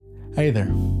Hey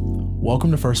there,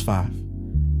 welcome to First Five.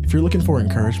 If you're looking for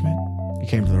encouragement, you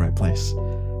came to the right place.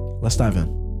 Let's dive in.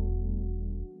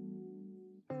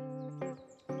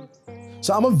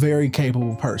 So I'm a very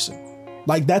capable person.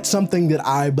 Like, that's something that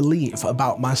I believe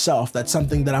about myself. That's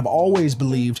something that I've always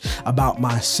believed about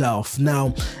myself.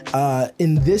 Now,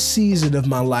 in this season of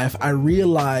my life, I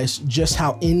realized just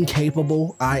how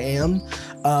incapable I am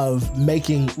of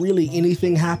making really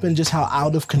anything happen, just how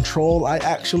out of control I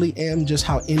actually am, just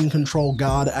how in control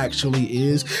God actually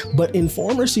is. But in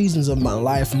former seasons of my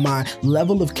life, my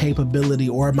level of capability,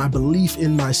 or my belief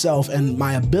in myself and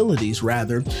my abilities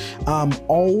rather,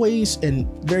 always and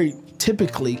very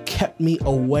typically kept me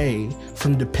away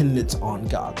from dependence on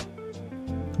God,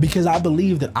 because I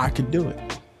believe that I could do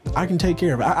it. I can take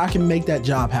care of it. I can make that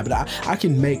job happen. I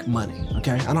can make money,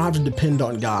 okay? I don't have to depend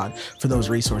on God for those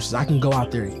resources. I can go out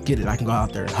there and get it. I can go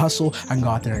out there and hustle. I can go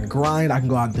out there and grind. I can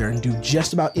go out there and do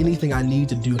just about anything I need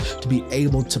to do to be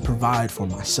able to provide for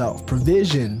myself.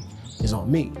 Provision is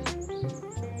on me.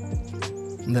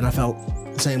 And then I felt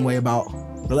the same way about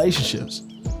relationships.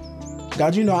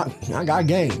 God, you know, I got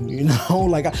game, you know,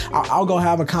 like I'll go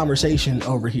have a conversation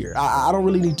over here. I don't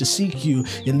really need to seek you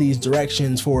in these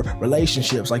directions for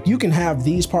relationships. Like, you can have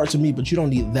these parts of me, but you don't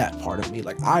need that part of me.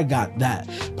 Like, I got that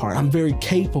part. I'm very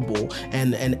capable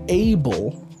and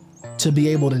able to be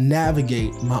able to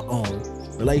navigate my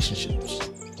own relationships.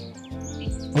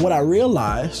 And what I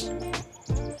realized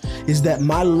is that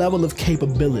my level of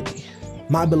capability,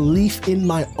 my belief in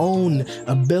my own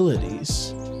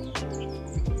abilities,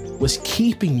 was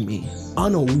keeping me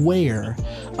unaware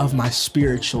of my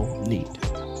spiritual need.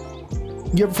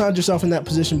 You ever found yourself in that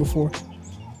position before?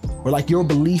 Where, like, your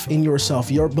belief in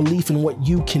yourself, your belief in what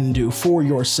you can do for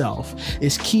yourself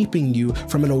is keeping you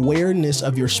from an awareness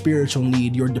of your spiritual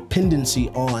need, your dependency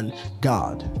on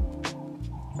God.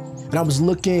 And I was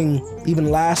looking even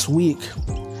last week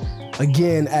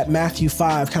again at Matthew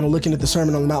 5, kind of looking at the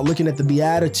Sermon on the Mount, looking at the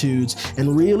Beatitudes,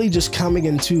 and really just coming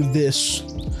into this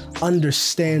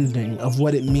understanding of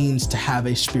what it means to have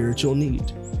a spiritual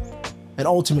need, and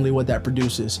ultimately what that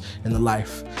produces in the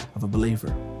life of a believer.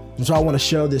 And so I want to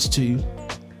show this to you.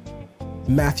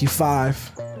 Matthew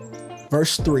 5,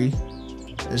 verse 3.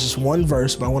 There's just one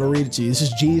verse, but I want to read it to you. This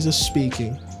is Jesus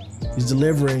speaking. He's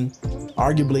delivering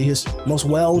arguably his most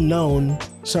well-known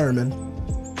sermon.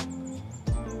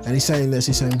 And he's saying this.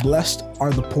 He's saying, "Blessed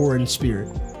are the poor in spirit,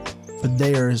 for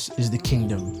theirs is the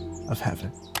kingdom of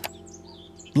heaven."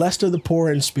 Blessed are the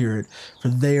poor in spirit, for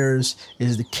theirs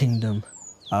is the kingdom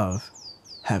of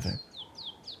heaven.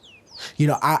 You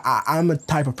know, I'm a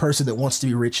type of person that wants to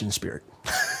be rich in spirit.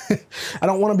 I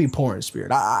don't want to be poor in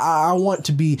spirit. I want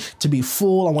to be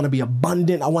full. I want to be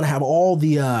abundant. I want to have all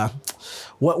the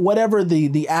whatever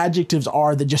the adjectives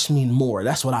are that just mean more.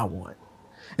 That's what I want.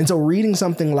 And so reading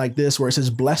something like this, where it says,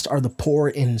 "Blessed are the poor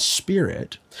in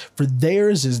spirit, for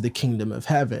theirs is the kingdom of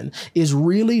heaven," is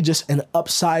really just an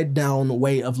upside down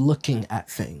way of looking at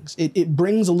things. It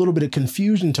brings a little bit of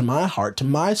confusion to my heart, to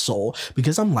my soul,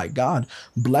 because I'm like, God,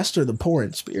 blessed are the poor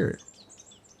in spirit.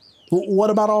 What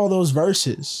about all those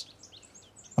verses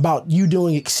about you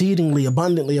doing exceedingly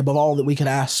abundantly above all that we could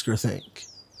ask or think?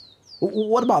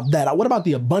 What about that? What about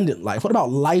the abundant life? What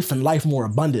about life and life more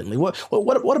abundantly?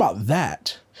 What about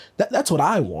that? That's what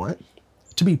I want,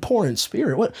 to be poor in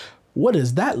spirit. What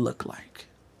does that look like?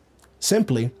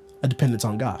 Simply a dependence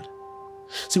on God.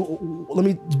 See, let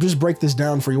me just break this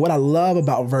down for you. What I love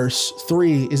about verse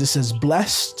 3 is it says,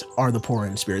 "Blessed are the poor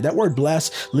in spirit." That word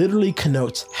 "blessed" literally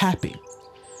connotes happy.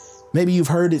 Maybe you've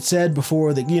heard it said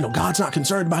before that, you know, God's not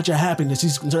concerned about your happiness.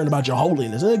 He's concerned about your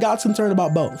holiness. God's concerned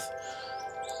about both.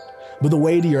 But the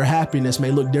way to your happiness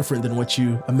may look different than what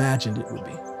you imagined it would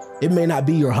be. It may not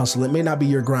be your hustle. It may not be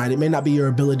your grind. It may not be your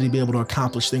ability to be able to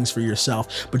accomplish things for yourself.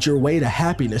 But your way to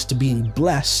happiness, to being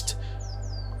blessed,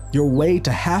 your way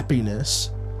to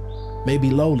happiness may be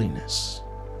lowliness.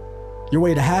 Your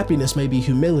way to happiness may be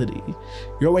humility.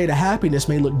 Your way to happiness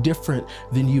may look different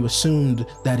than you assumed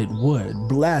that it would.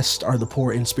 Blessed are the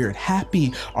poor in spirit.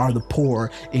 Happy are the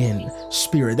poor in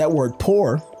spirit. That word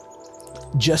 "poor"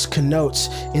 just connotes,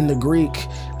 in the Greek,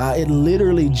 it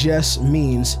literally just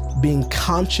means being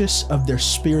conscious of their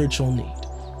spiritual need.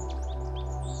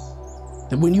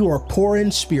 That when you are poor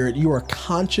in spirit, you are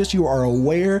conscious, you are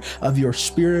aware of your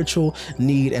spiritual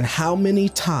need. And how many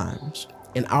times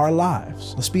in our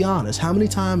lives, let's be honest, how many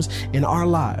times in our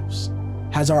lives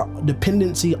has our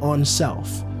dependency on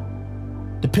self,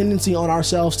 dependency on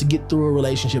ourselves to get through a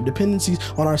relationship, dependencies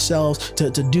on ourselves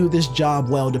to do this job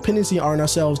well, dependency on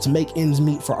ourselves to make ends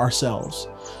meet for ourselves.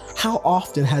 How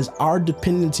often has our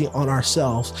dependency on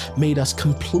ourselves made us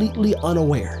completely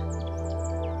unaware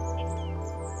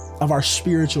of our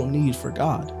spiritual need for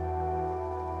God.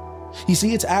 You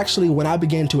see, it's actually when I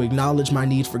began to acknowledge my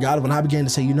need for God, when I began to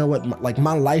say, you know what, like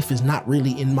my life is not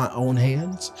really in my own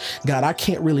hands. God, I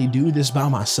can't really do this by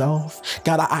myself.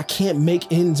 God, I can't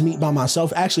make ends meet by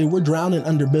myself. Actually, we're drowning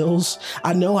under bills.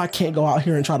 I know I can't go out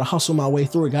here and try to hustle my way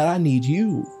through it. God, I need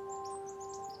you.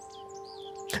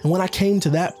 And when I came to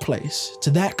that place, to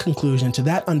that conclusion, to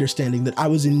that understanding that I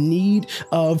was in need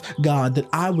of God, that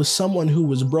I was someone who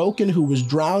was broken, who was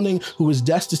drowning, who was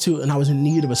destitute, and I was in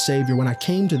need of a savior, when I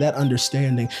came to that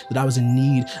understanding that I was in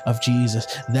need of Jesus,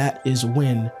 that is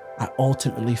when I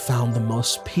ultimately found the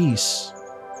most peace,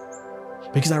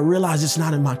 because I realized it's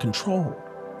not in my control.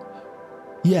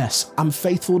 Yes, I'm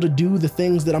faithful to do the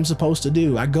things that I'm supposed to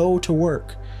do. I go to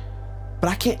work, but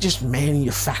I can't just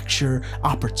manufacture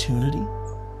opportunity.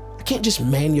 I can't just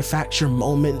manufacture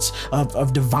moments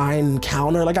of divine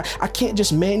encounter. Like I can't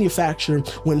just manufacture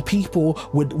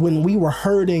when we were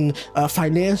hurting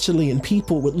financially and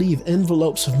people would leave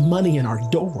envelopes of money in our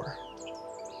door.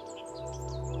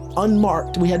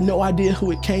 Unmarked, we had no idea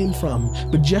who it came from,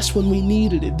 but just when we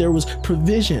needed it, there was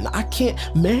provision. I can't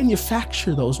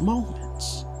manufacture those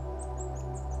moments.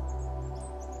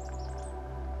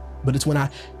 But it's when I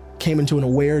came into an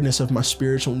awareness of my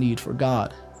spiritual need for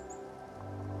God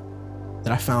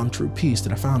that I found true peace,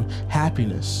 that I found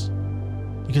happiness,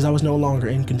 because I was no longer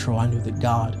in control. I knew that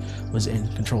God was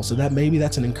in control. So maybe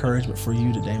that's an encouragement for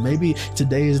you today. Maybe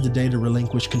today is the day to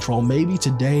relinquish control. Maybe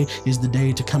today is the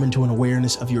day to come into an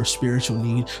awareness of your spiritual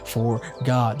need for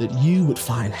God, that you would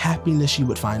find happiness, you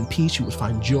would find peace, you would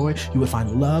find joy, you would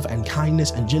find love and kindness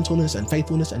and gentleness and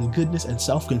faithfulness and goodness and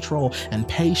self-control and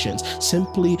patience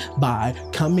simply by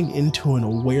coming into an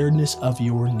awareness of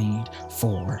your need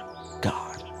for God.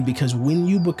 Because when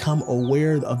you become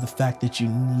aware of the fact that you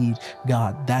need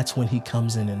God, that's when he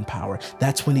comes in power.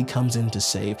 That's when he comes in to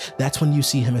save. That's when you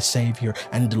see him as savior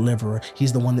and deliverer.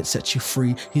 He's the one that sets you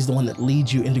free. He's the one that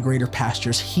leads you into greater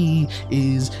pastures. He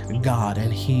is God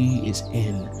and he is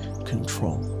in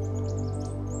control.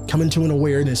 Come into an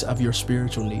awareness of your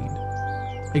spiritual need.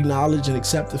 Acknowledge and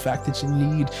accept the fact that you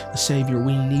need a savior.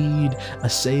 We need a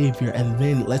savior. And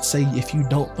then let's say if you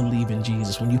don't believe in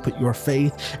Jesus, when you put your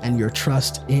faith and your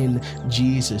trust in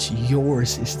Jesus,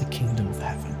 yours is the kingdom of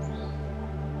heaven.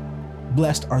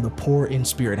 Blessed are the poor in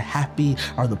spirit. Happy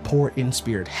are the poor in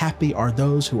spirit. Happy are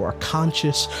those who are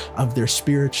conscious of their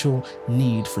spiritual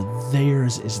need, for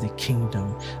theirs is the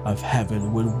kingdom of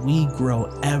heaven. Would we grow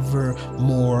ever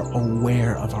more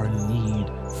aware of our need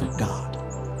for God?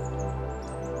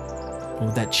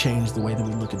 Would that change the way that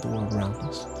we look at the world around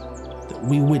us? That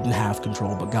we wouldn't have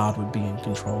control, but God would be in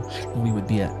control, and we would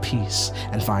be at peace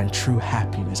and find true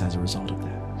happiness as a result of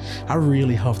that. I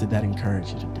really hope that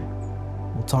encouraged you today.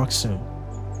 We'll talk soon.